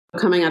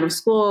Coming out of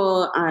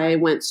school, I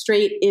went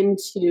straight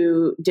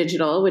into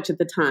digital, which at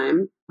the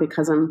time,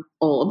 because I'm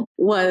old,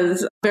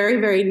 was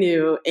very, very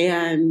new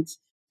and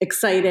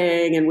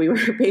exciting. And we were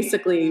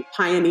basically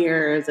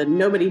pioneers and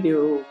nobody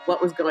knew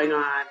what was going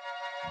on.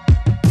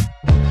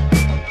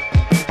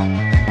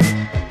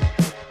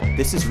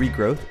 This is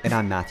Regrowth, and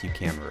I'm Matthew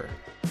Kammerer.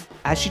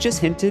 As she just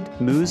hinted,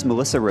 MOO's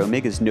Melissa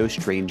Romig is no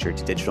stranger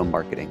to digital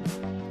marketing.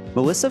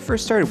 Melissa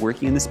first started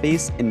working in the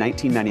space in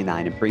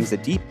 1999 and brings a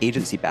deep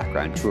agency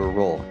background to her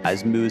role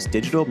as MOO's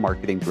Digital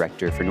Marketing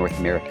Director for North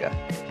America.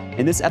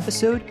 In this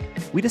episode,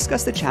 we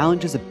discuss the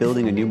challenges of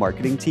building a new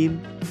marketing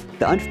team,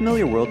 the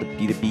unfamiliar world of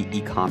B2B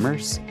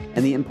e-commerce,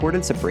 and the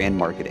importance of brand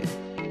marketing.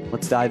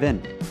 Let's dive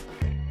in.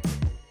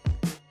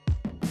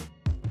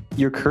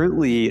 You're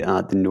currently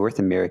the North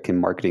American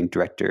Marketing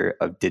Director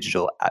of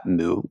Digital at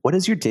MOO. What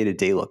does your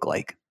day-to-day look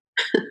like?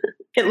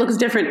 It looks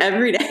different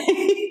every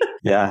day.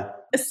 Yeah.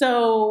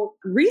 So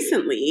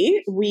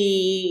recently,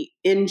 we,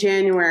 in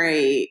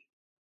January,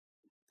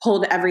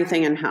 pulled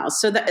everything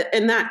in-house.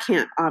 And that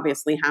can't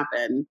obviously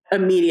happen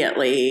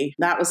immediately.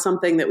 That was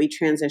something that we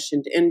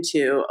transitioned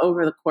into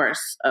over the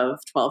course of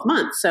 12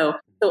 months. So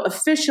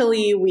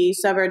officially, we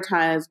severed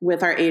ties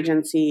with our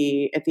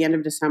agency at the end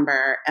of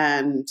December,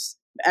 and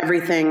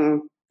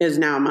everything is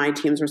now my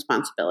team's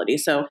responsibility.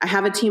 So I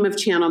have a team of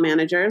channel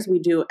managers. We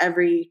do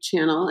every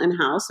channel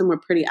in-house, and we're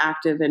pretty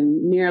active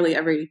in nearly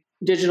every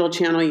digital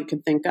channel you can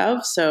think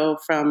of. So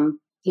from,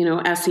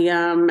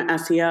 SEM,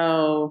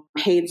 SEO,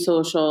 paid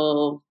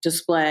social,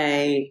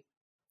 display,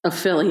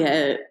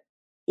 affiliate,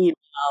 email,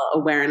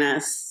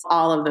 awareness,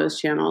 all of those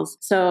channels.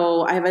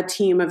 So I have a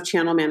team of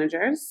channel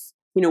managers.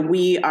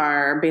 We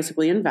are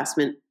basically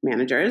investment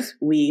managers.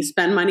 We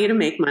spend money to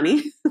make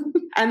money.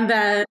 And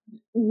then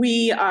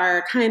we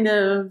are kind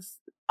of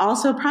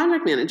also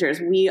project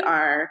managers. We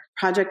are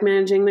project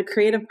managing the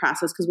creative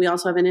process because we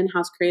also have an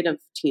in-house creative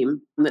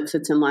team that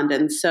sits in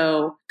London.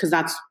 So, because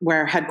that's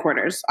where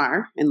headquarters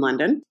are, in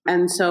London.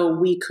 And so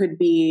we could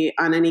be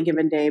on any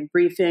given day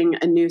briefing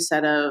a new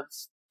set of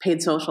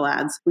paid social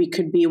ads. We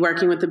could be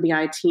working with the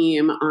BI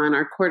team on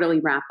our quarterly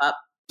wrap up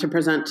to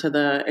present to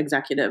the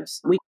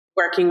executives. We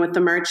working with the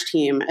merch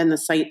team and the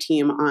site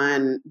team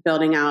on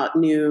building out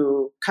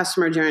new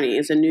customer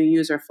journeys and new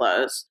user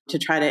flows to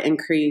try to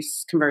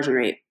increase conversion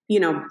rate.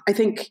 I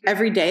think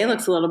every day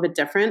looks a little bit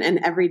different, and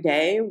every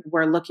day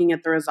we're looking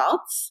at the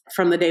results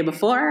from the day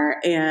before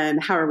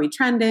and how are we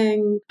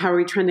trending? How are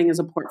we trending as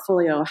a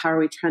portfolio? How are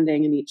we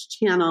trending in each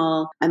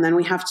channel? And then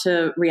we have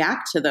to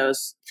react to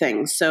those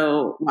things.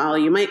 So while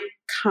you might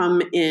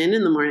come in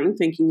the morning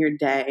thinking your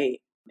day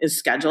is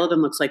scheduled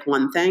and looks like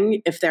one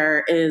thing, if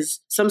there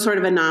is some sort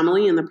of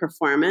anomaly in the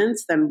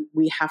performance, then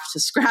we have to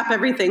scrap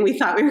everything we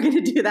thought we were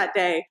going to do that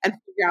day and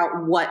figure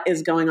out what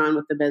is going on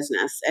with the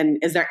business. And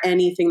is there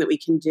anything that we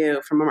can do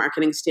from a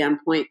marketing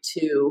standpoint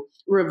to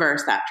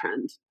reverse that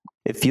trend?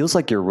 It feels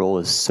like your role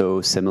is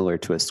so similar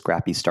to a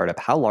scrappy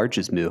startup. How large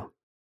is MOO?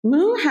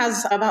 MOO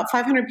has about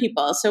 500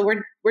 people. So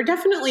we're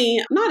definitely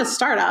not a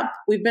startup.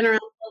 We've been around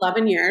for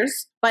 11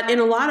 years. But in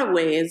a lot of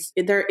ways,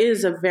 there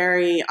is a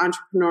very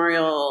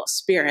entrepreneurial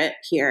spirit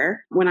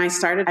here. When I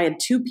started, I had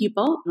 2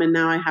 people, and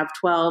now I have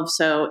 12.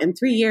 So in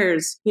 3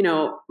 years,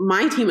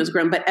 my team has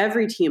grown, but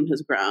every team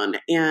has grown.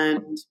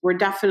 And we're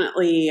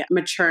definitely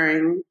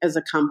maturing as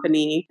a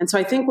company. And so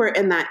I think we're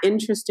in that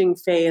interesting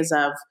phase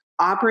of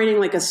operating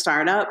like a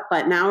startup,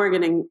 but now we're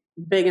getting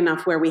big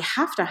enough where we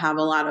have to have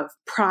a lot of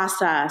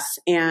process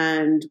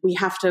and we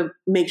have to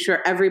make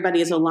sure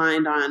everybody is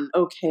aligned on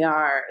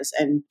OKRs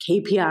and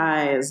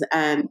KPIs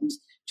and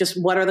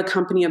just what are the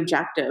company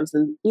objectives.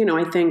 And,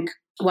 I think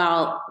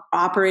while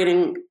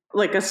operating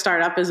like a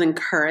startup is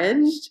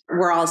encouraged,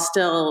 we're all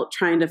still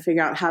trying to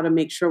figure out how to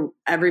make sure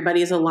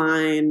everybody's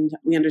aligned.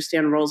 We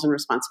understand roles and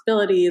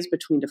responsibilities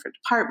between different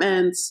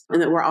departments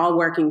and that we're all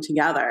working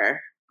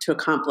together to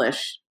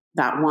accomplish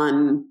that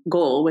one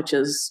goal, which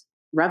is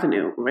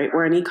revenue, right?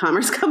 We're an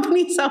e-commerce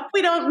company, so if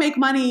we don't make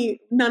money,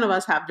 none of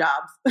us have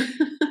jobs.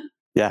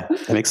 Yeah,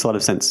 that makes a lot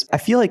of sense. I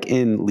feel like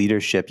in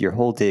leadership, your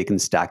whole day can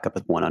stack up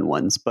with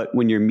one-on-ones, but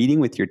when you're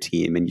meeting with your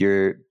team and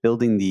you're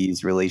building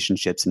these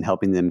relationships and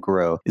helping them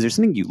grow, is there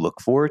something you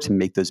look for to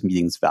make those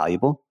meetings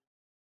valuable?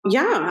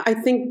 Yeah, I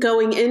think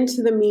going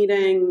into the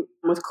meeting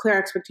with clear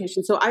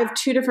expectations. So I have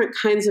 2 different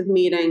kinds of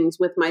meetings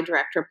with my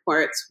direct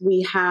reports.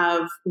 We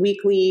have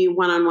weekly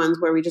one-on-ones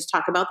where we just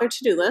talk about their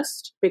to-do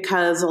list,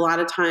 because a lot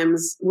of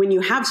times when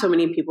you have so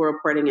many people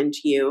reporting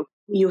into you,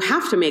 you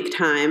have to make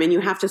time and you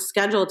have to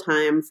schedule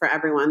time for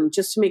everyone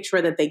just to make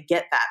sure that they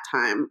get that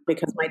time,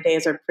 because my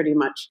days are pretty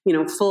much,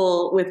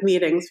 full with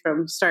meetings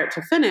from start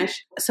to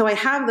finish. So I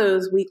have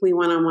those weekly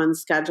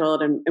one-on-ones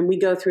scheduled and we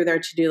go through their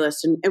to-do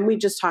list and we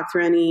just talk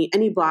through any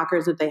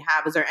blockers that they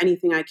have. Is there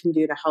anything I can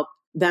do to help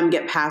them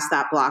get past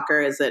that blocker?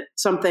 Is it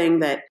something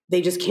that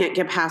they just can't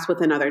get past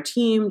with another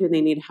team? Do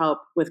they need help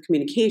with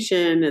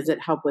communication? Is it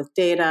help with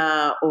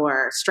data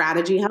or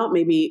strategy help?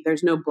 Maybe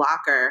there's no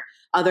blocker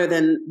other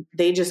than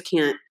they just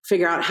can't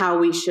figure out how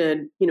we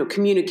should,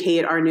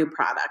 communicate our new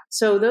product.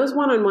 So those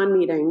one-on-one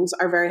meetings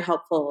are very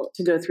helpful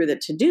to go through the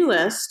to-do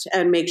list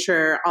and make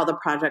sure all the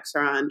projects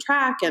are on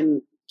track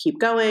and keep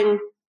going.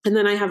 And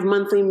then I have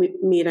monthly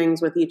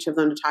meetings with each of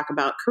them to talk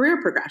about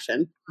career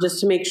progression, just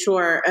to make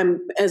sure. And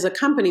as a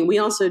company, we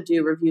also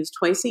do reviews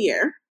twice a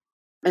year.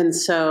 And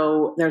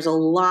so there's a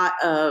lot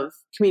of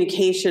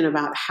communication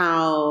about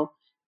how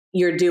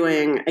you're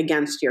doing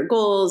against your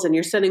goals, and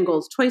you're setting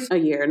goals twice a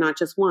year, not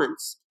just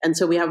once. And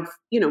so we have,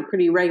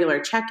 pretty regular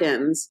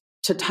check-ins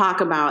to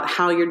talk about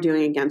how you're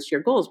doing against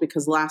your goals,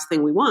 because the last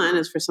thing we want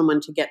is for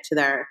someone to get to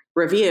their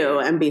review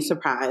and be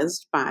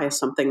surprised by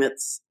something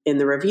that's in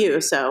the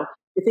review. So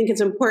I think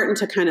it's important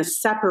to kind of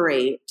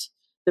separate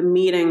the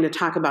meeting to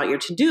talk about your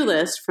to-do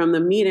list from the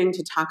meeting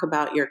to talk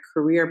about your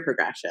career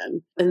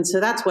progression. And so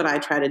that's what I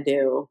try to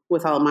do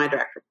with all of my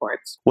direct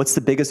reports. What's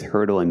the biggest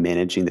hurdle in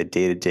managing the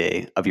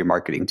day-to-day of your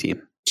marketing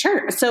team?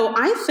 Sure. So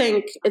I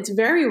think it's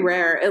very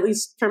rare, at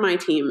least for my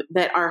team,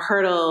 that our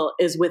hurdle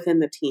is within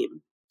the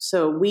team.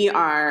 So we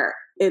are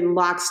in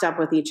lockstep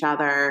with each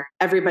other.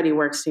 Everybody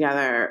works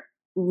together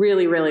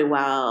really, really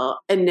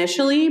well.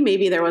 Initially,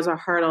 maybe there was a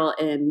hurdle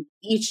in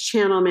each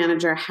channel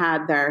manager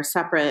had their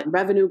separate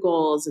revenue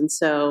goals. And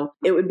so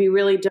it would be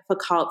really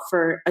difficult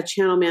for a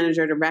channel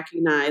manager to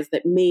recognize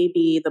that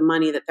maybe the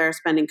money that they're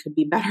spending could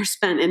be better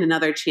spent in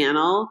another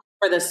channel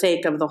for the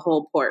sake of the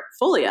whole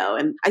portfolio.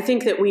 And I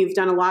think that we've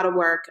done a lot of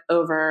work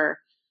over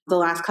the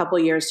last couple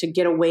of years to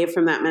get away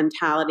from that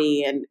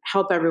mentality and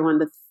help everyone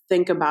to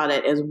think about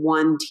it as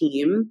one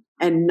team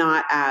and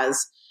not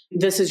as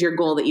this is your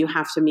goal that you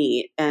have to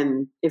meet.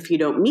 And if you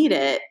don't meet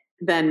it,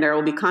 then there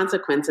will be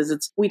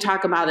consequences. We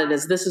talk about it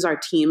as this is our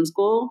team's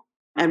goal,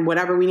 and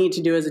whatever we need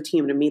to do as a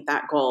team to meet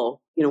that goal,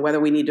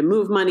 whether we need to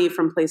move money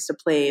from place to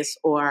place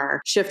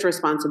or shift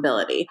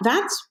responsibility.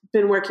 That's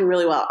been working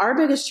really well. Our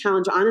biggest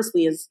challenge,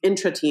 honestly, is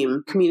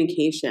intra-team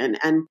communication.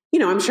 And,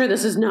 I'm sure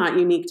this is not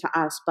unique to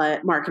us,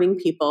 but marketing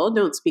people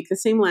don't speak the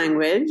same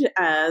language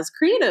as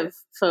creative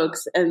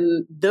folks.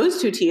 And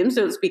those two teams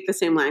don't speak the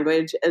same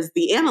language as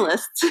the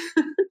analysts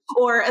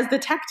or as the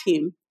tech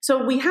team.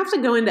 So we have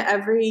to go into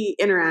every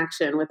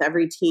interaction with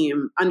every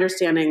team,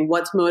 understanding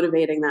what's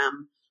motivating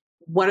them.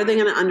 What are they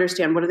going to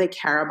understand? What do they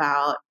care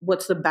about?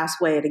 What's the best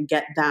way to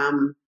get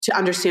them to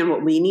understand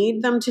what we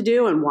need them to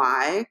do and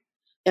why?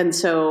 And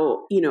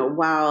so,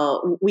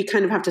 while we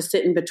kind of have to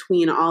sit in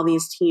between all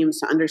these teams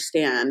to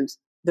understand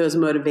those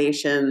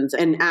motivations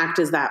and act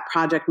as that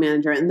project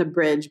manager and the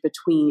bridge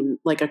between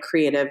like a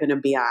creative and a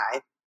BI.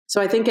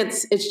 So I think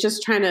it's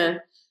just trying to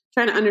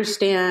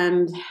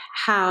understand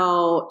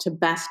how to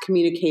best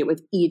communicate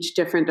with each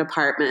different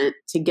department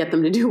to get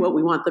them to do what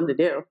we want them to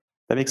do.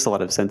 That makes a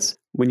lot of sense.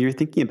 When you're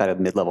thinking about a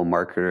mid-level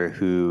marketer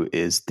who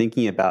is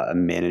thinking about a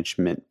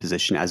management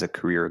position as a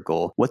career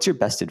goal, what's your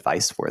best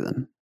advice for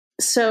them?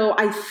 So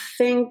I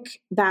think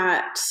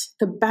that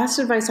the best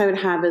advice I would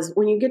have is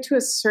when you get to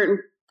a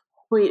certain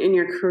point in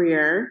your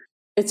career,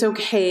 it's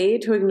okay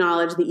to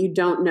acknowledge that you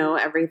don't know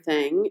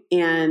everything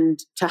and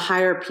to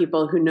hire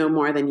people who know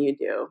more than you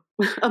do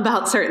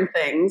about certain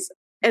things.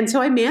 And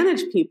so I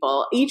manage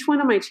people. Each one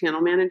of my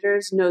channel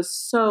managers knows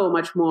so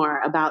much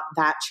more about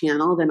that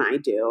channel than I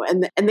do.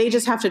 And they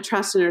just have to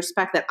trust and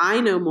respect that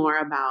I know more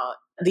about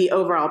the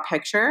overall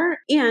picture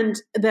and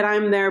that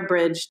I'm their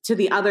bridge to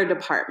the other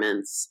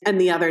departments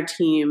and the other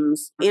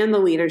teams and the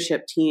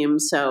leadership team.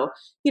 So,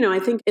 I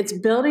think it's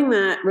building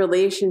that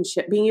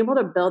relationship, being able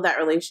to build that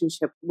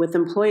relationship with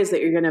employees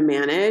that you're going to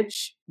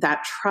manage,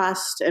 that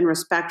trust and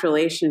respect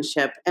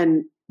relationship,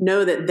 and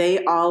know that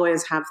they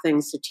always have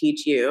things to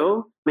teach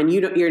you. And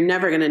you're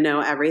never going to know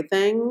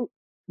everything,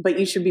 but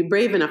you should be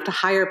brave enough to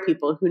hire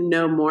people who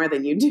know more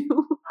than you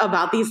do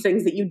about these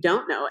things that you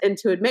don't know, and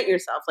to admit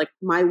yourself, like,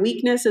 my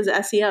weakness is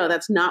SEO.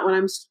 That's not what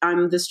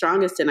I'm the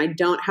strongest in. I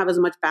don't have as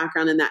much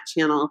background in that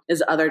channel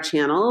as other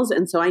channels.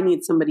 And so I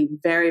need somebody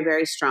very,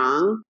 very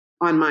strong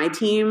on my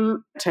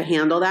team to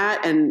handle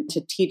that and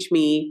to teach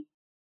me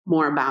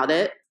more about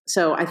it.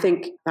 So I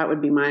think that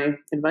would be my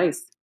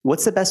advice.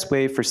 What's the best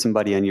way for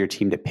somebody on your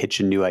team to pitch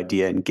a new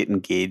idea and get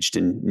engaged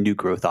in new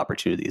growth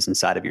opportunities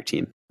inside of your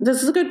team?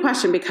 This is a good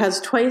question,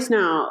 because twice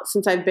now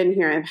since I've been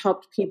here, I've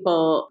helped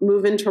people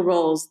move into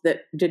roles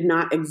that did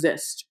not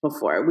exist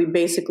before. We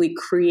basically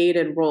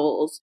created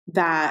roles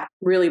that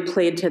really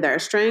played to their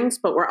strengths,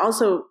 but were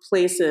also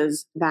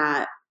places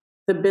that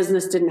the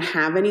business didn't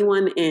have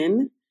anyone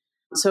in.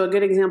 So a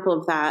good example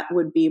of that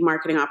would be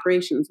marketing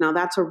operations. Now,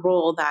 that's a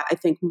role that I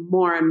think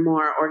more and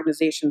more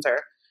organizations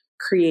are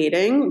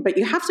creating, but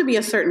you have to be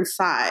a certain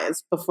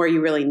size before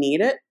you really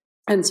need it.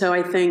 And so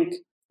I think,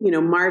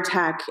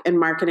 MarTech and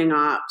marketing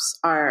ops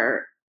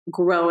are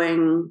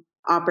growing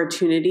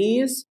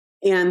opportunities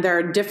And there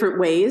are different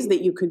ways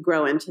that you could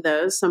grow into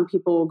those. Some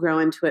people will grow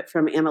into it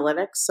from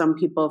analytics, some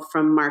people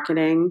from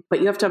marketing, but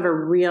you have to have a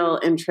real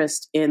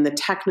interest in the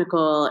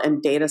technical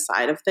and data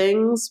side of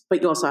things,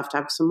 but you also have to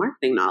have some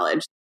marketing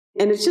knowledge.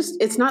 And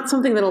it's not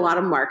something that a lot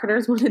of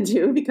marketers want to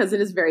do because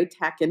it is very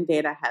tech and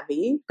data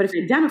heavy. But if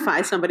you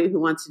identify somebody who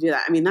wants to do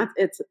that, I mean,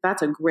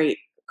 that's a great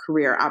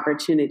career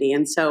opportunity.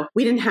 And so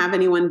we didn't have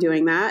anyone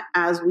doing that.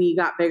 As we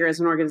got bigger as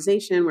an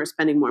organization, we're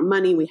spending more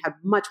money. We have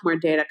much more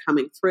data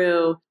coming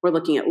through. We're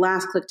looking at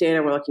last click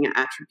data. We're looking at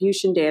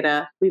attribution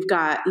data. We've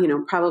got,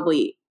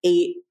 probably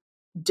 8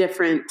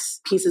 different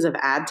pieces of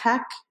ad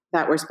tech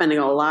that we're spending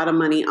a lot of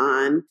money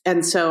on.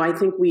 And so I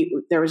think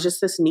there was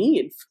just this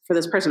need for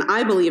this person.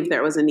 I believe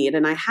there was a need.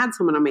 And I had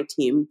someone on my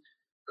team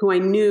who I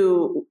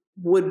knew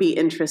would be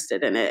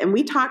interested in it. And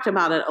we talked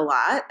about it a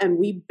lot, and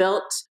we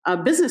built a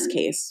business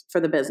case for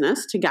the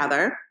business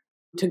together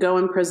to go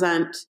and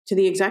present to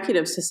the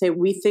executives to say,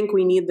 we think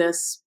we need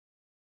this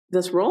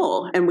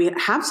role, and we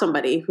have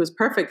somebody who's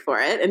perfect for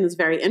it and is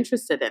very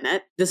interested in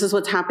it. This is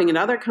what's happening in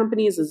other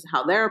companies. This is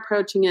how they're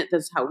approaching it.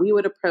 This is how we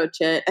would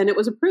approach it. And it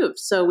was approved.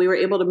 So we were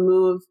able to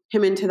move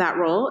him into that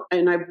role.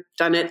 And I've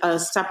done it a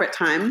separate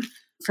time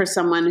for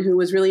someone who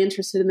was really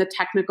interested in the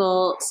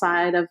technical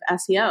side of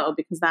SEO,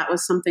 because that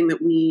was something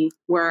that we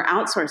were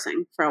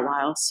outsourcing for a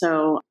while.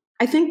 So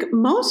I think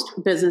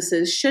most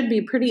businesses should be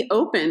pretty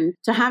open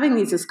to having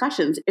these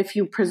discussions if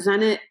you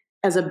present it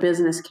as a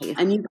business case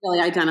and you really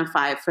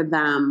identify for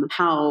them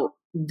how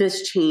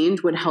this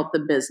change would help the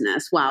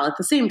business while at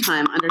the same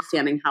time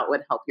understanding how it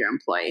would help your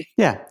employee.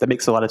 Yeah, that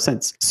makes a lot of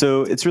sense.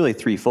 So it's really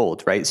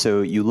threefold, right?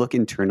 So you look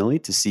internally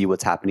to see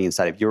what's happening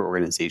inside of your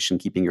organization,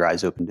 keeping your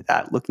eyes open to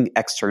that, looking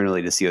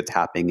externally to see what's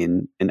happening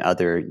in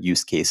other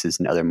use cases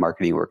and other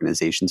marketing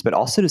organizations, but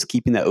also just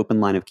keeping that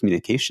open line of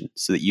communication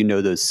so that you know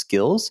those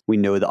skills, we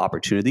know the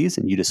opportunities,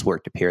 and you just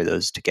work to pair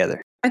those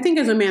together. I think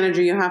as a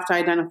manager, you have to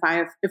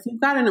identify if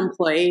you've got an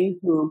employee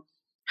who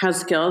has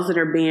skills that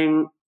are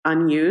being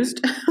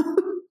unused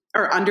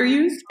or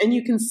underused, and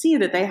you can see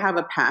that they have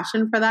a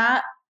passion for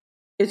that,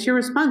 it's your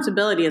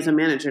responsibility as a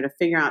manager to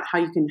figure out how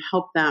you can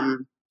help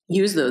them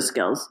use those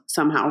skills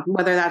somehow,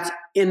 whether that's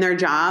in their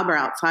job or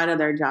outside of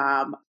their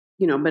job.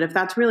 But if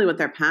that's really what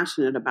they're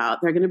passionate about,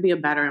 they're going to be a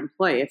better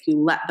employee if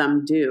you let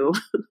them do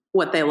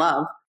what they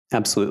love.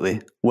 Absolutely.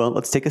 Well,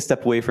 let's take a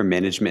step away from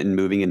management and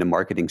moving into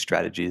marketing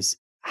strategies.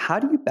 How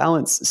do you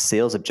balance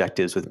sales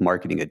objectives with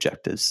marketing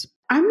objectives?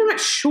 I'm not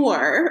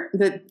sure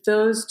that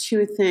those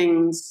two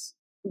things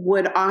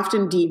would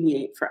often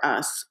deviate for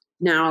us.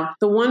 Now,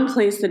 the one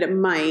place that it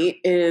might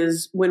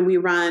is when we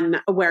run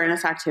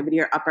awareness activity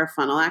or upper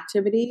funnel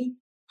activity.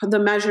 The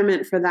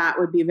measurement for that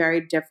would be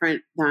very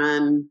different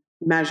than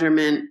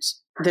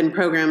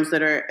programs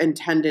that are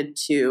intended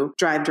to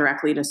drive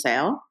directly to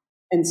sale.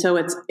 And so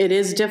it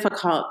is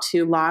difficult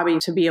to lobby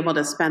to be able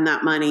to spend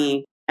that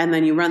money. And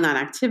then you run that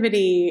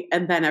activity,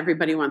 and then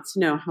everybody wants to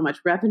know how much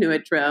revenue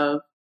it drove.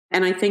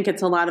 And I think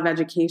it's a lot of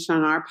education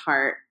on our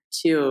part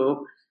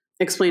to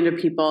explain to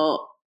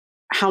people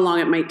how long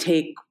it might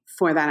take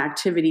for that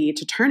activity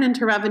to turn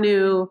into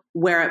revenue,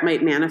 where it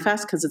might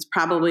manifest, because it's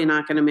probably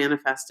not going to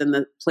manifest in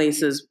the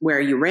places where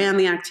you ran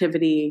the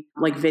activity,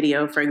 like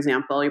video, for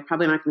example. You're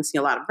probably not going to see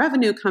a lot of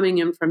revenue coming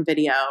in from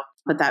video,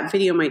 but that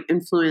video might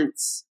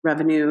influence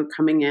revenue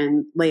coming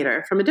in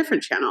later from a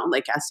different channel,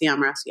 like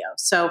SEM or SEO.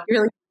 So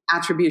really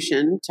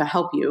attribution to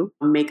help you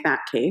make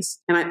that case.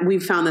 And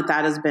we've found that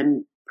has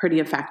been pretty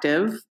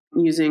effective.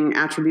 Using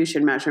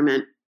attribution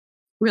measurement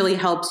really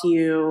helps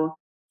you,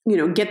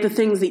 get the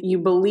things that you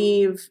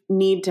believe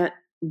need to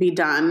be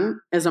done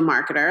as a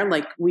marketer.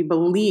 Like, we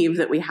believe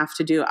that we have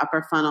to do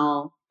upper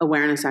funnel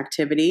awareness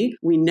activity.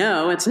 We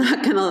know it's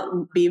not going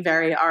to be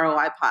very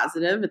ROI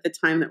positive at the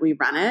time that we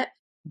run it,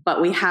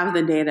 but we have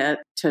the data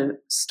to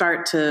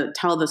start to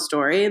tell the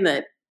story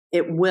that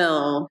it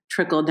will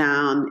trickle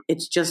down.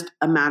 It's just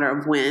a matter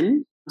of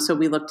when. So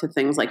we look to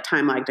things like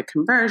time lag to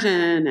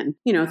conversion and,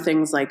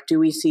 things like, do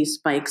we see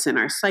spikes in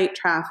our site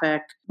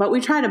traffic? But we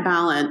try to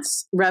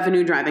balance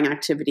revenue driving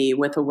activity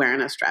with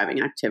awareness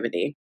driving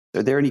activity.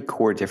 Are there any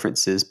core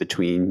differences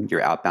between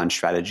your outbound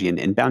strategy and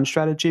inbound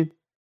strategy?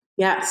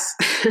 Yes.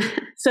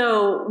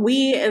 So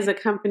we as a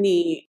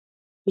company,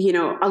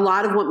 a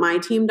lot of what my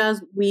team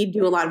does, we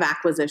do a lot of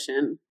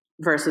acquisition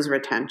versus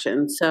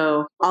retention.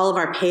 So all of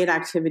our paid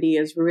activity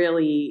is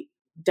really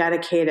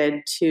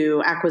dedicated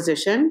to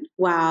acquisition,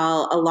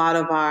 while a lot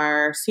of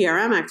our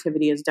CRM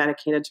activity is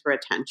dedicated to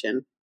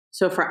retention.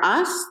 So for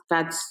us,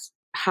 that's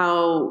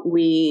how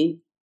we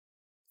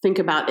think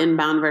about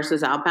inbound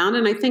versus outbound.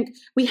 And I think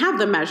we have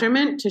the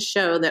measurement to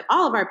show that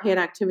all of our paid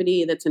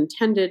activity that's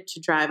intended to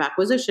drive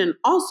acquisition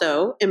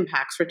also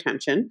impacts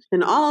retention.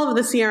 And all of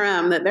the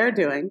CRM that they're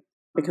doing,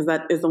 because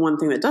that is the one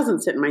thing that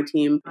doesn't sit in my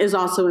team, is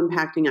also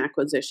impacting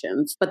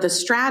acquisitions. But the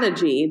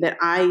strategy that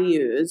I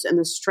use and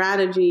the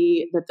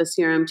strategy that the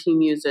CRM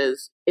team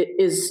uses, it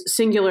is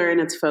singular in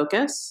its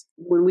focus.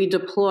 When we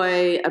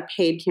deploy a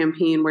paid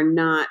campaign, we're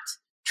not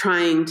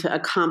trying to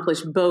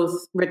accomplish both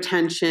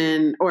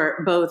retention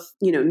or both,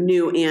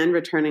 new and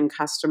returning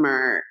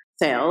customer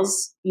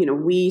sales,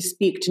 we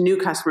speak to new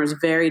customers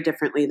very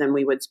differently than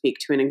we would speak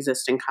to an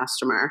existing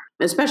customer,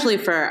 especially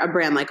for a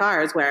brand like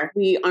ours, where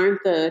we aren't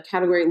the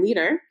category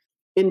leader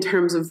in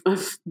terms of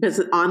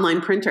business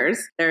online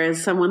printers. There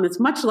is someone that's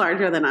much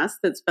larger than us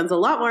that spends a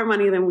lot more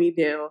money than we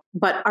do,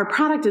 but our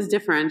product is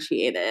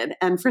differentiated.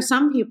 And for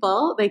some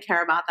people, they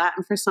care about that,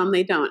 and for some,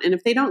 they don't. And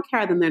if they don't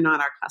care, then they're not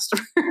our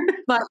customer.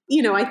 But,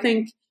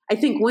 I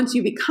think once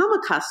you become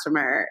a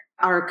customer,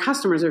 our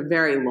customers are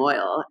very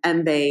loyal,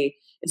 and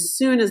as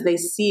soon as they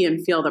see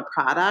and feel the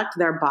product,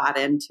 they're bought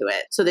into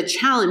it. So the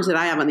challenge that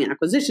I have on the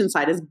acquisition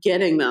side is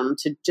getting them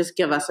to just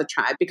give us a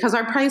try, because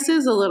our price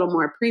is a little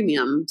more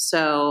premium.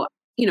 So,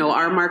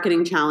 our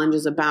marketing challenge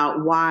is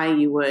about why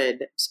you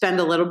would spend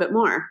a little bit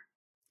more.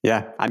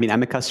 Yeah. I mean,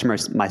 I'm a customer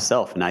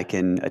myself, and I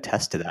can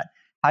attest to that.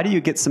 How do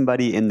you get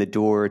somebody in the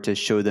door to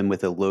show them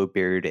with a low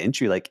barrier to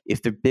entry? Like,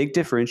 if the big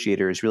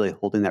differentiator is really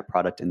holding that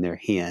product in their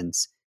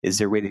hands, is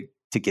there a way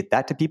to get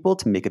that to people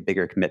to make a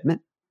bigger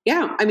commitment?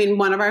 Yeah. I mean,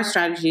 one of our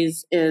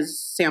strategies is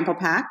sample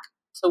pack.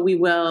 So we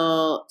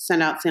will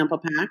send out sample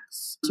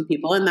packs to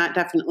people, and that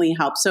definitely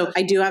helps. So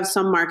I do have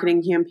some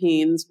marketing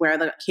campaigns where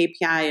the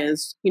KPI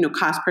is,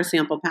 cost per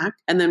sample pack.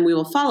 And then we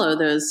will follow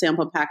those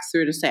sample packs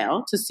through to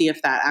sale to see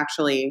if that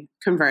actually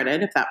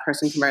converted, if that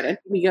person converted.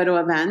 We go to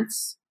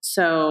events.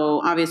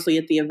 So obviously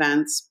at the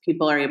events,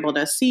 people are able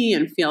to see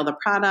and feel the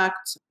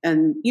product.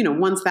 And,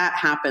 once that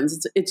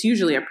happens, it's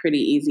usually a pretty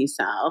easy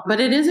sell. But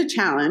it is a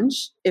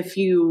challenge if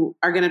you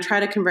are going to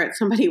try to convert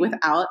somebody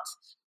without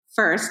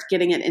first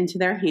getting it into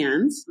their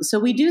hands. So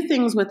we do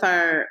things with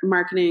our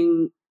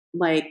marketing,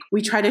 like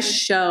we try to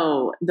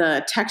show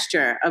the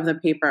texture of the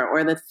paper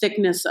or the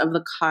thickness of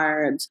the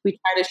cards. We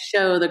try to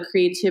show the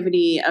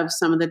creativity of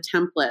some of the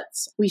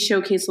templates. We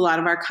showcase a lot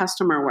of our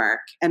customer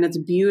work, and it's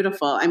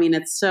beautiful. I mean,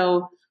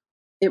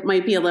 it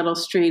might be a little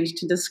strange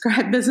to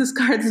describe business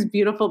cards as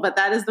beautiful, but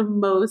that is the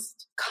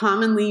most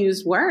commonly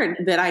used word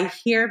that I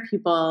hear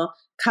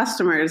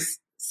customers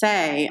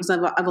say. I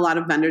have a lot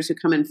of vendors who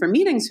come in for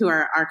meetings who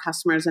are our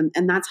customers, and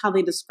that's how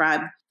they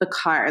describe the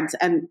cards.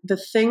 And the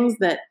things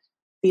that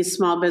these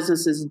small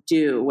businesses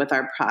do with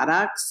our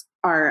products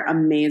are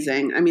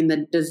amazing. I mean,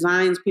 the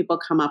designs people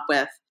come up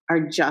with are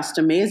just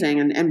amazing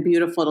and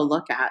beautiful to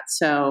look at.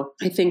 So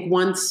I think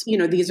once,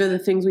 these are the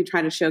things we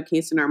try to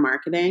showcase in our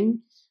marketing,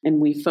 and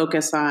we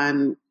focus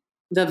on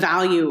the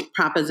value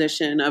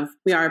proposition of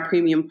we are a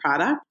premium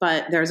product,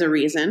 but there's a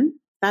reason.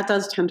 That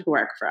does tend to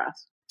work for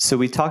us. So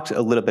we talked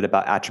a little bit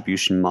about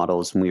attribution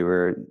models when we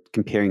were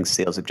comparing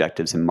sales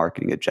objectives and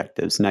marketing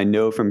objectives. And I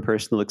know from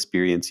personal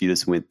experience, you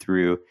just went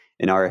through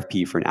an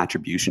RFP for an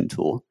attribution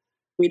tool.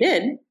 We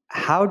did.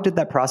 How did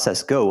that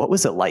process go? What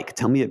was it like?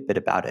 Tell me a bit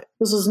about it.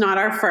 This was not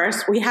our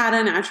first. We had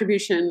an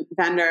attribution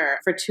vendor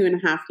for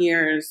 2.5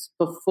 years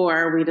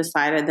before we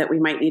decided that we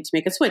might need to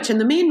make a switch.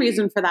 And the main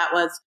reason for that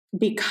was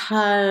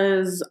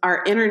because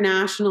our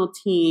international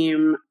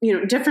team,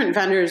 different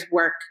vendors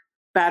work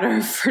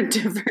better for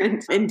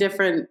in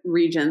different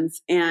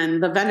regions.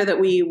 And the vendor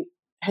that we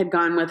had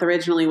gone with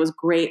originally was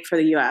great for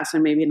the US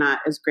and maybe not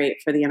as great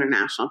for the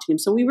international team.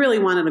 So we really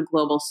wanted a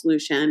global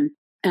solution.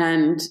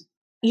 And,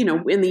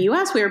 in the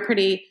US, we were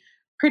pretty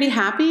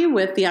happy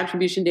with the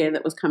attribution data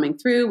that was coming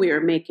through. We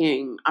were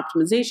making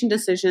optimization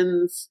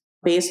decisions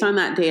based on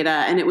that data,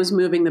 and it was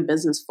moving the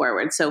business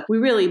forward. So we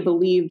really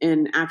believed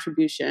in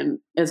attribution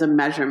as a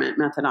measurement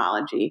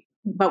methodology.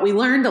 But we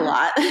learned a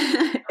lot.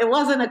 It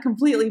wasn't a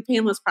completely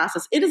painless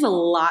process. It is a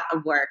lot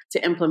of work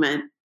to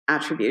implement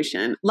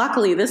attribution.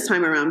 Luckily, this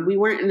time around, we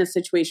weren't in a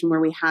situation where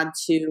we had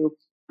to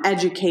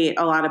educate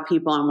a lot of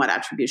people on what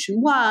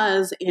attribution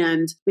was,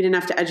 and we didn't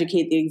have to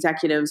educate the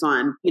executives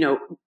on,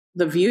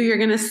 the view you're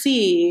going to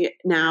see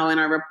now in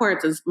our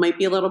reports might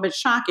be a little bit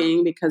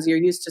shocking because you're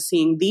used to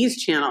seeing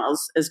these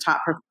channels as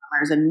top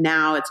performers, and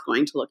now it's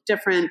going to look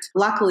different.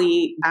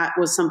 Luckily, that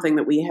was something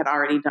that we had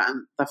already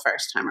done the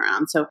first time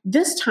around. So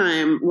this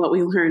time, what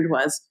we learned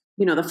was,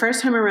 the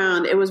first time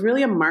around, it was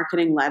really a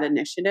marketing-led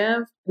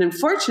initiative. And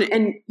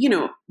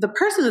the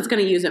person that's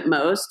going to use it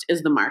most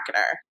is the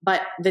marketer.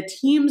 But the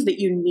teams that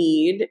you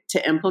need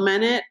to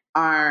implement it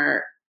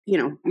are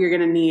you're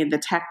going to need the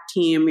tech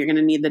team, you're going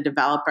to need the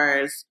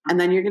developers, and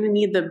then you're going to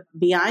need the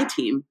BI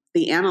team,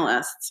 the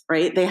analysts,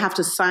 right? They have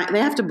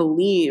to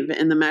believe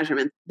in the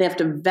measurement. They have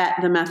to vet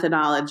the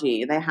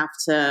methodology. They have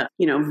to,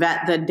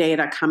 vet the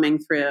data coming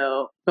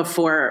through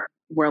before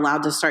we're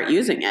allowed to start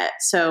using it.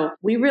 So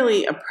we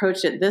really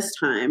approached it this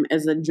time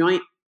as a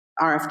joint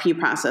RFP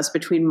process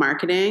between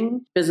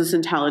marketing, business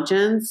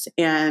intelligence,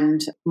 and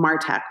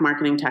MarTech,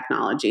 marketing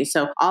technology.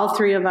 So all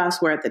three of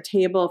us were at the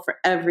table for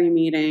every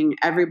meeting.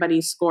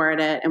 Everybody scored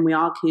it, and we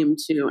all came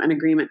to an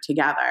agreement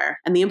together.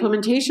 And the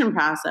implementation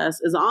process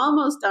is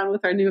almost done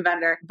with our new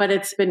vendor, but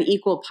it's been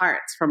equal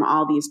parts from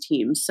all these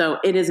teams. So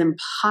it is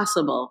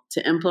impossible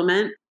to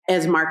implement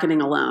as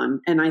marketing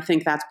alone. And I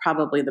think that's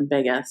probably the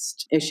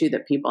biggest issue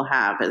that people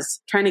have,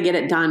 is trying to get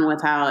it done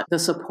without the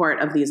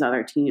support of these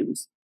other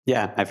teams.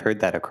 Yeah, I've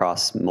heard that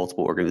across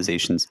multiple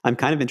organizations. I'm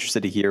kind of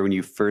interested to hear, when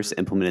you first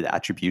implemented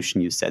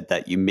attribution, you said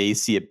that you may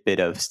see a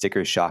bit of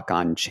sticker shock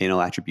on channel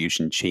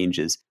attribution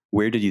changes.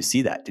 Where did you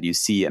see that? Did you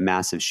see a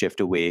massive shift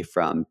away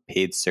from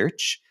paid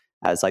search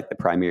as like the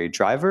primary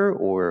driver,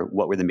 or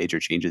what were the major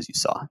changes you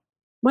saw?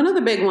 One of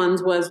the big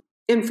ones was,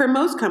 and for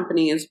most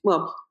companies,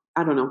 well,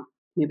 I don't know,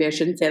 maybe I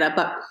shouldn't say that,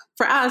 but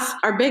for us,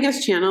 our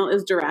biggest channel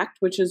is direct,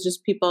 which is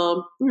just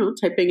people,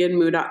 typing in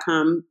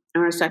moo.com,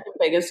 and our second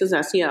biggest is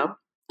SEO.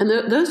 And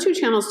those two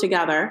channels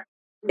together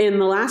in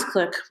the last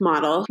click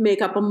model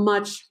make up a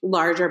much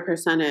larger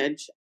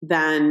percentage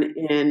than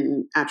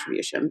in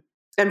attribution.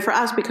 And for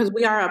us, because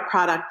we are a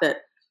product that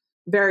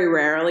very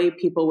rarely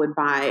people would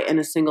buy in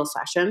a single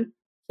session.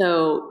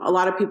 So a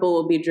lot of people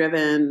will be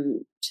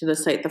driven to the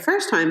site the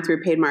first time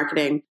through paid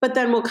marketing, but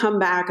then will come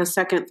back a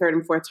second, third,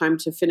 and fourth time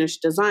to finish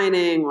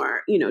designing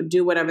or,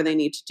 do whatever they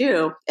need to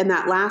do. And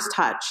that last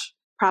touch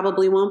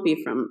probably won't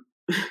be from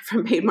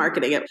paid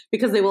marketing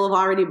because they will have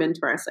already been to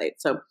our site.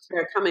 So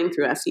they're coming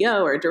through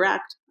SEO or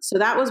direct. So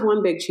that was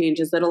one big change,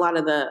 is that a lot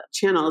of the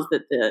channels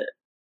that the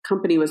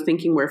company was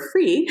thinking were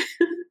free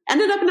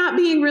ended up not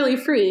being really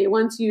free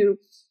once you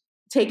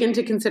take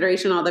into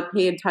consideration all the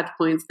paid touch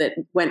points that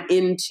went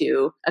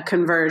into a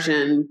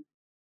conversion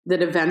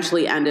that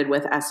eventually ended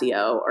with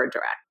SEO or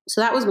direct.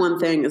 So that was one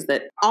thing, is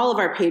that all of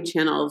our paid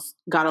channels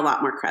got a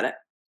lot more credit.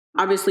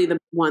 Obviously, the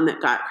one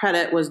that got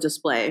credit was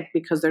display,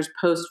 because there's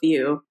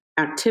post-view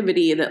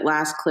activity that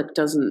last click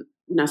doesn't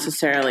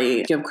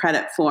necessarily give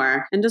credit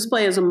for. And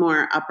display is a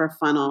more upper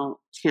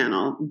funnel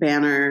channel,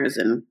 banners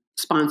and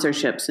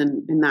sponsorships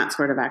and that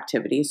sort of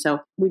activity. So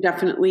we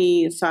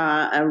definitely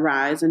saw a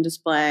rise in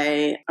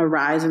display, a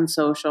rise in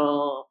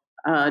social,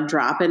 a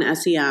drop in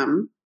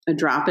SEM, a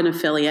drop in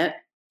affiliate.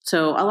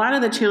 So a lot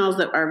of the channels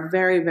that are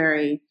very,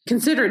 very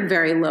considered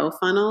very low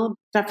funnel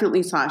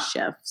definitely saw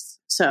shifts.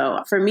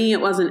 So for me,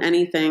 it wasn't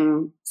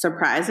anything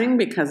surprising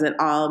because it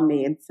all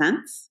made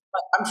sense.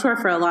 But I'm sure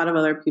for a lot of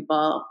other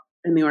people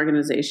in the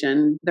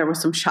organization, there were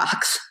some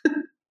shocks.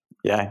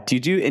 Yeah. Do you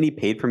do any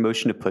paid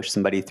promotion to push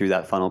somebody through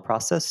that funnel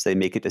process? They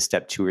make it to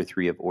step 2 or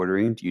 3 of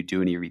ordering. Do you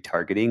do any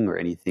retargeting or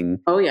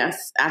anything? Oh,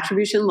 yes.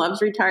 Attribution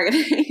loves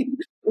retargeting.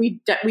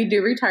 We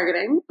do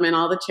retargeting in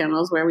all the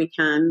channels where we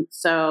can.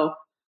 So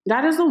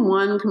that is the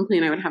one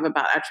complaint I would have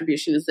about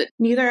attribution, is that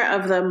neither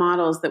of the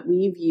models that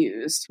we've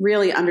used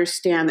really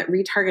understand that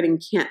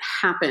retargeting can't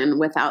happen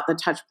without the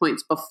touch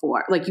points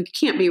before. Like, you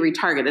can't be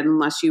retargeted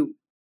unless you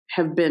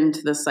have been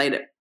to the site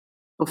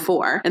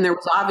before. And there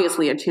was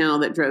obviously a channel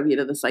that drove you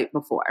to the site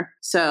before.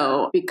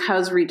 So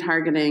because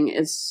retargeting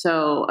is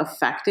so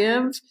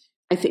effective,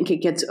 I think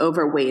it gets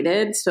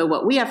overweighted. So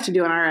what we have to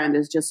do on our end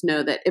is just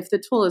know that if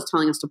the tool is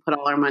telling us to put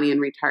all our money in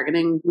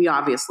retargeting, we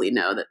obviously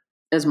know that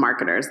as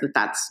marketers that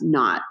that's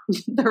not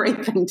the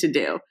right thing to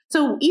do.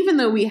 So even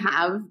though we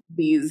have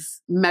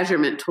these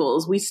measurement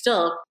tools, we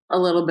still a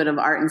little bit of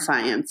art and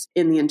science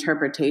in the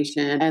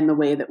interpretation and the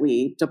way that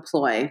we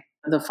deploy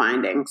the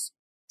findings.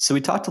 So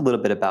we talked a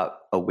little bit about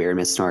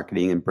awareness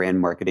marketing and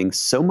brand marketing.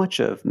 So much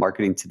of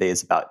marketing today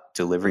is about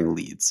delivering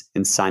leads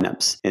and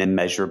signups in a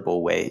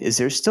measurable way. Is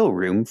there still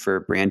room for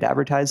brand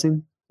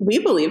advertising? We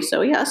believe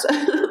so, yes.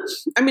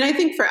 I mean, I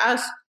think for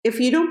us, if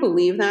you don't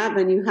believe that,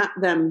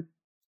 then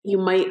you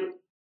might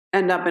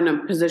end up in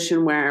a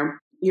position where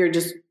you're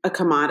just a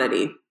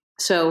commodity.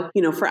 So,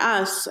 for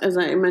us, as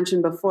I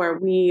mentioned before,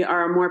 we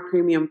are a more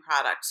premium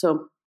product.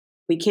 So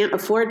we can't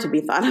afford to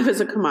be thought of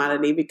as a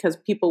commodity because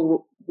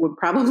people would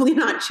probably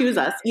not choose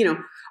us.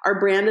 Our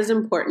brand is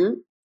important.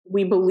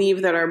 We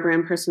believe that our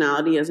brand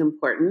personality is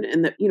important,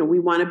 and that, we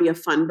want to be a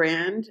fun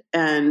brand,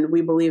 and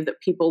we believe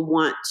that people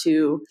want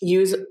to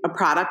use a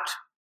product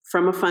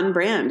from a fun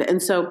brand.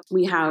 And so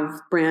we have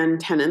brand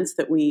tenets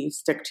that we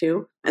stick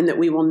to and that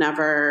we will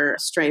never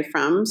stray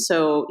from.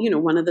 So,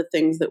 one of the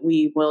things that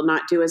we will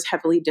not do is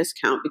heavily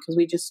discount, because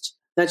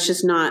that's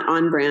just not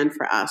on brand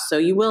for us. So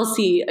you will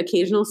see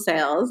occasional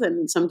sales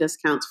and some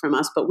discounts from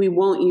us, but we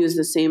won't use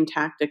the same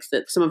tactics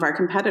that some of our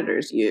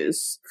competitors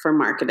use for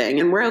marketing.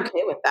 And we're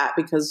okay with that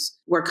because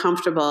we're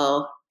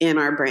comfortable in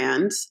our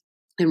brand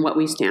and what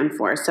we stand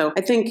for. So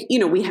I think,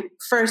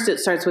 first it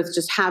starts with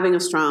just having a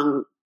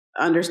strong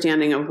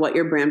understanding of what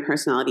your brand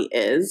personality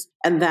is,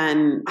 and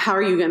then how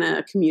are you going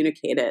to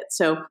communicate it?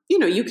 So,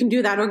 you can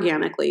do that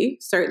organically,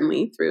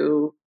 certainly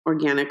through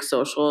organic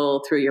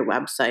social, through your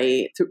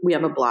website. We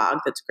have a blog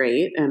that's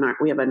great, and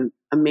we have an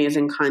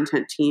amazing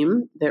content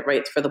team that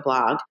writes for the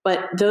blog.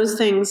 But those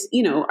things,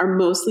 are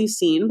mostly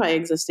seen by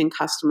existing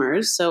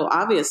customers. So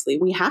obviously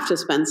we have to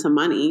spend some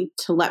money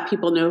to let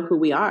people know who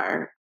we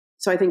are.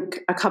 So I think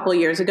a couple of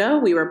years ago,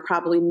 we were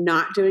probably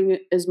not doing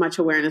as much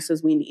awareness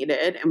as we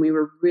needed. And we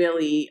were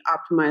really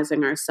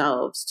optimizing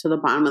ourselves to the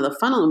bottom of the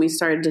funnel. And we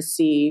started to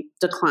see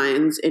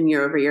declines in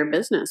year-over-year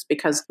business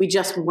because we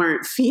just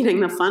weren't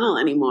feeding the funnel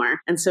anymore.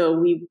 And so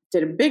we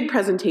did a big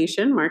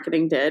presentation,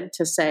 marketing did,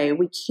 to say,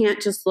 we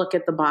can't just look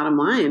at the bottom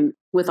line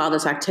with all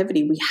this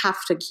activity. We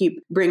have to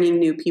keep bringing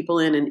new people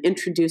in and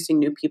introducing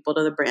new people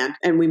to the brand.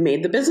 And we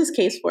made the business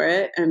case for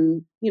it.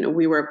 And,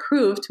 we were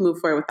approved to move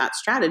forward with that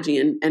strategy,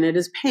 and it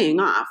is paying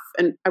off.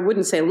 And I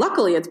wouldn't say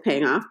luckily it's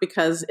paying off,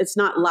 because it's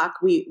not luck.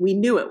 We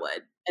knew it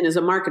would. And as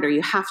a marketer,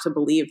 you have to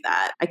believe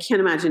that. I can't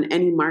imagine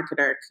any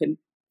marketer could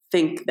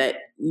think that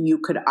you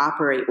could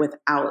operate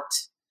without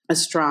a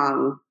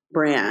strong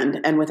brand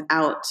and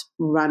without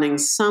running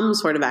some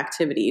sort of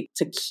activity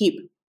to keep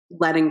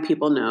letting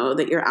people know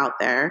that you're out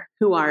there.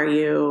 Who are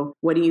you?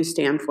 What do you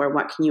stand for?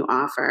 What can you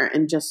offer?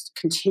 And just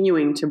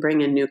continuing to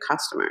bring in new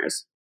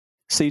customers.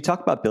 So you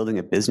talk about building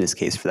a business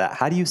case for that.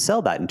 How do you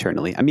sell that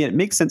internally? I mean, it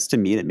makes sense to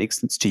me and it makes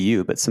sense to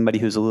you, but somebody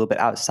who's a little bit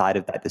outside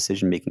of that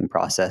decision-making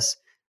process,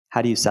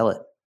 how do you sell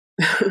it?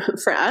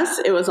 For us,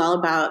 it was all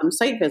about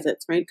site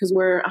visits, right? Because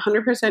we're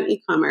 100%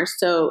 e-commerce.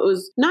 So it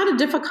was not a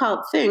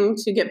difficult thing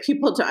to get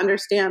people to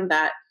understand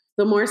that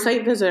the more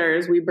site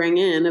visitors we bring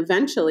in,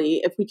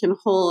 eventually,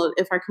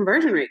 if our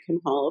conversion rate can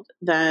hold,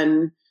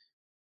 then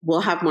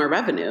we'll have more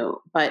revenue.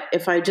 But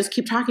if I just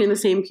keep talking to the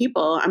same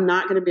people, I'm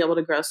not going to be able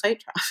to grow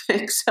site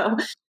traffic. So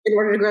in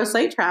order to grow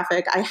site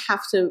traffic, I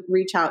have to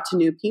reach out to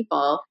new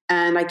people.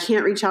 And I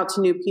can't reach out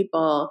to new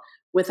people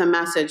with a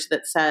message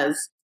that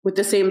says, with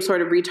the same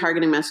sort of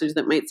retargeting message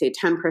that might say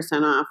 10%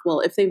 off. Well,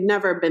 if they've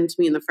never been to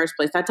me in the first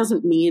place, that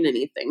doesn't mean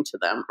anything to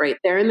them, right?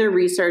 They're in their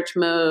research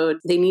mode.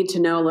 They need to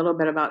know a little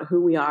bit about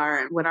who we are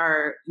and what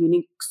our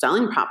unique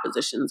selling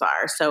propositions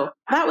are. So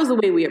that was the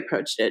way we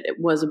approached it.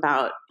 It was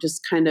about just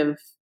kind of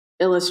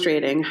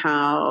illustrating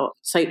how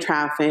site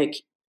traffic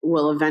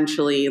will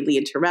eventually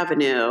lead to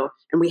revenue,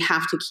 and we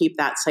have to keep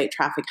that site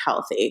traffic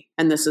healthy.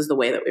 And this is the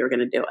way that we were going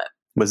to do it.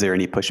 Was there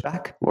any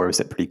pushback, or was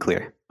it pretty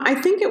clear? I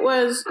think it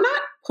was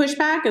not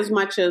pushback as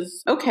much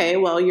as, okay,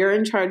 well, you're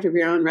in charge of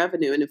your own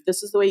revenue. And if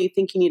this is the way you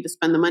think you need to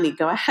spend the money,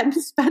 go ahead and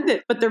spend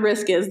it. But the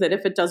risk is that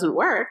if it doesn't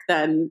work,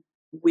 then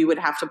we would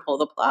have to pull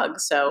the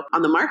plug. So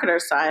on the marketer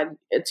side,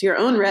 it's your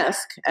own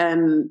risk.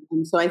 And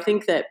so I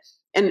think that,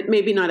 and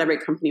maybe not every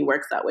company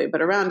works that way,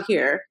 but around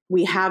here,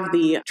 we have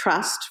the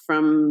trust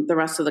from the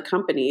rest of the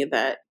company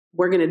that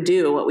we're going to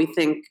do what we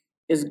think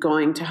is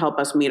going to help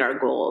us meet our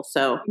goals.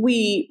 So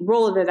we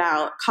rolled it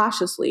out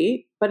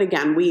cautiously, but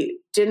again, we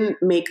didn't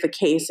make the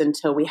case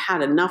until we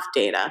had enough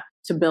data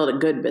to build a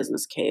good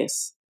business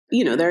case.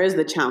 You know, there is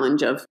the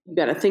challenge of you've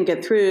got to think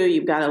it through,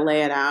 you've got to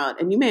lay it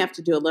out, and you may have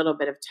to do a little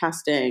bit of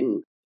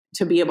testing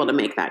to be able to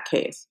make that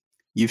case.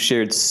 You've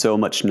shared so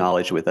much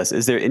knowledge with us.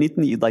 Is there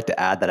anything that you'd like to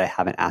add that I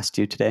haven't asked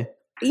you today?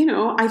 You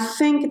know, I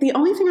think the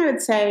only thing I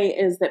would say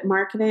is that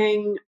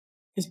marketing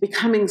is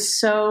becoming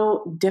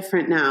so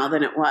different now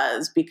than it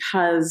was,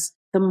 because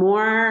the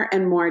more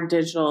and more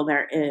digital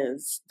there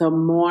is, the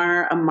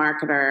more a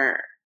marketer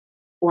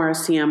or a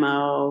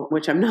CMO,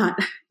 which I'm not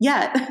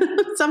yet,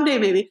 someday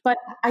maybe, but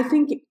I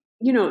think,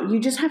 you know, you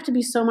just have to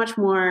be so much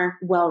more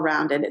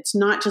well-rounded. It's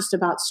not just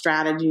about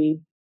strategy.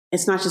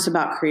 It's not just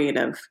about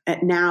creative.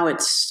 Now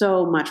it's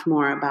so much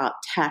more about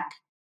tech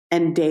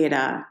and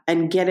data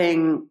and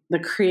getting the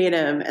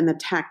creative and the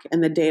tech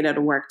and the data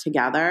to work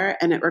together.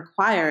 And it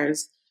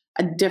requires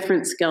a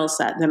different skill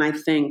set than I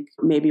think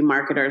maybe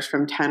marketers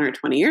from 10 or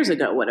 20 years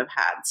ago would have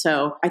had.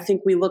 So I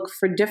think we look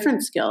for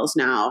different skills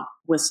now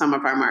with some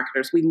of our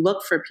marketers. We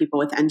look for people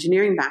with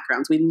engineering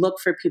backgrounds. We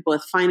look for people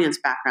with finance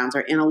backgrounds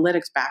or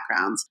analytics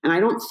backgrounds. And I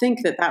don't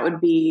think that that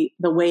would be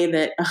the way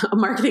that a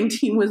marketing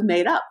team was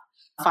made up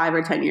 5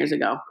 or 10 years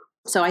ago.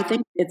 So I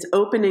think it's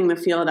opening the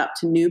field up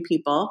to new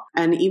people.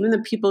 And even the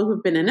people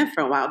who've been in it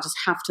for a while just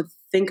have to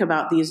think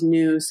about these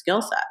new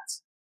skill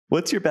sets.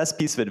 What's your best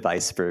piece of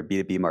advice for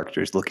B2B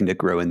marketers looking to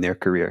grow in their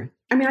career?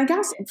 I mean, I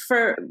guess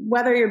for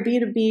whether you're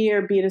B2B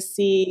or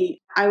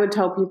B2C, I would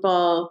tell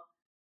people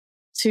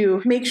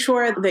to make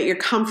sure that you're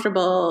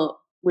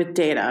comfortable with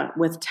data,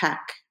 with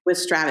tech, with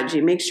strategy.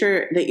 Make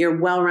sure that you're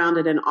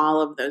well-rounded in all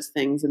of those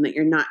things and that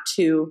you're not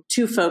too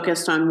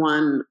focused on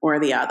one or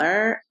the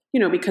other. You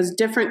know, because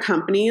different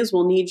companies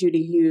will need you to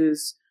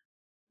use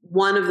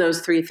one of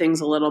those three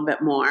things a little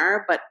bit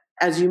more. But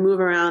as you move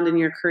around in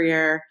your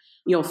career,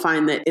 you'll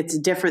find that it's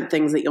different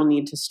things that you'll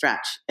need to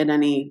stretch at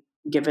any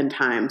given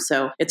time.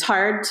 So it's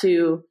hard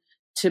to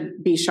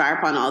be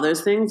sharp on all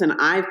those things. And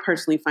I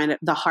personally find it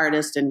the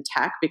hardest in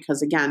tech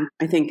because, again,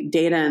 I think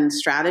data and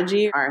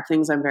strategy are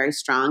things I'm very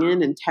strong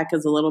in, and tech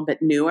is a little bit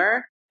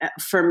newer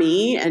for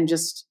me, and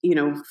just, you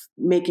know,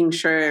 making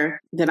sure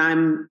that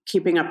I'm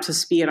keeping up to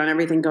speed on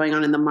everything going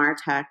on in the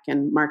MarTech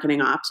and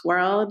marketing ops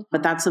world.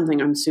 But that's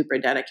something I'm super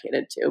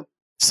dedicated to.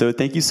 So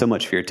thank you so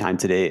much for your time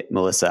today,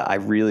 Melissa. I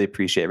really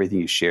appreciate everything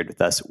you shared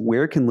with us.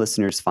 Where can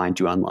listeners find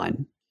you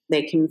online?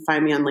 They can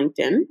find me on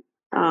LinkedIn,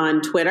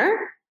 on Twitter,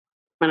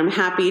 and I'm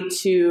happy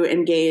to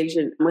engage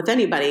with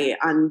anybody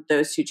on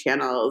those two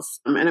channels.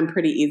 And I'm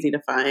pretty easy to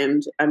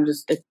find. On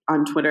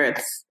Twitter,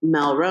 it's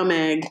Mel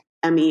Romig,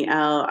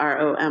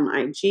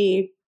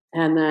 MELROMIG.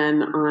 And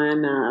then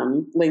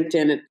on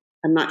LinkedIn,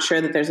 I'm not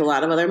sure that there's a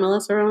lot of other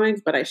Melissa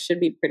Romigs, but I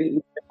should be pretty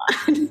easy to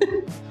find.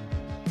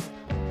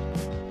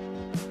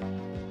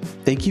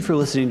 Thank you for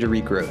listening to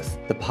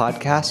Regrowth, the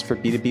podcast for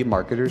B2B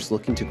marketers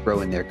looking to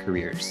grow in their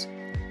careers.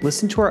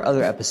 Listen to our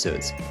other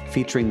episodes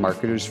featuring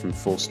marketers from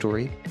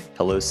FullStory,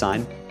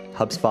 HelloSign,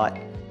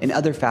 HubSpot, and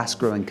other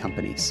fast-growing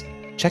companies.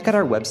 Check out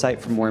our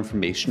website for more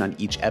information on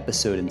each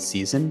episode and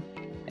season,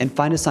 and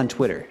find us on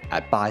Twitter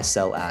at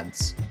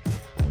BuySellAds.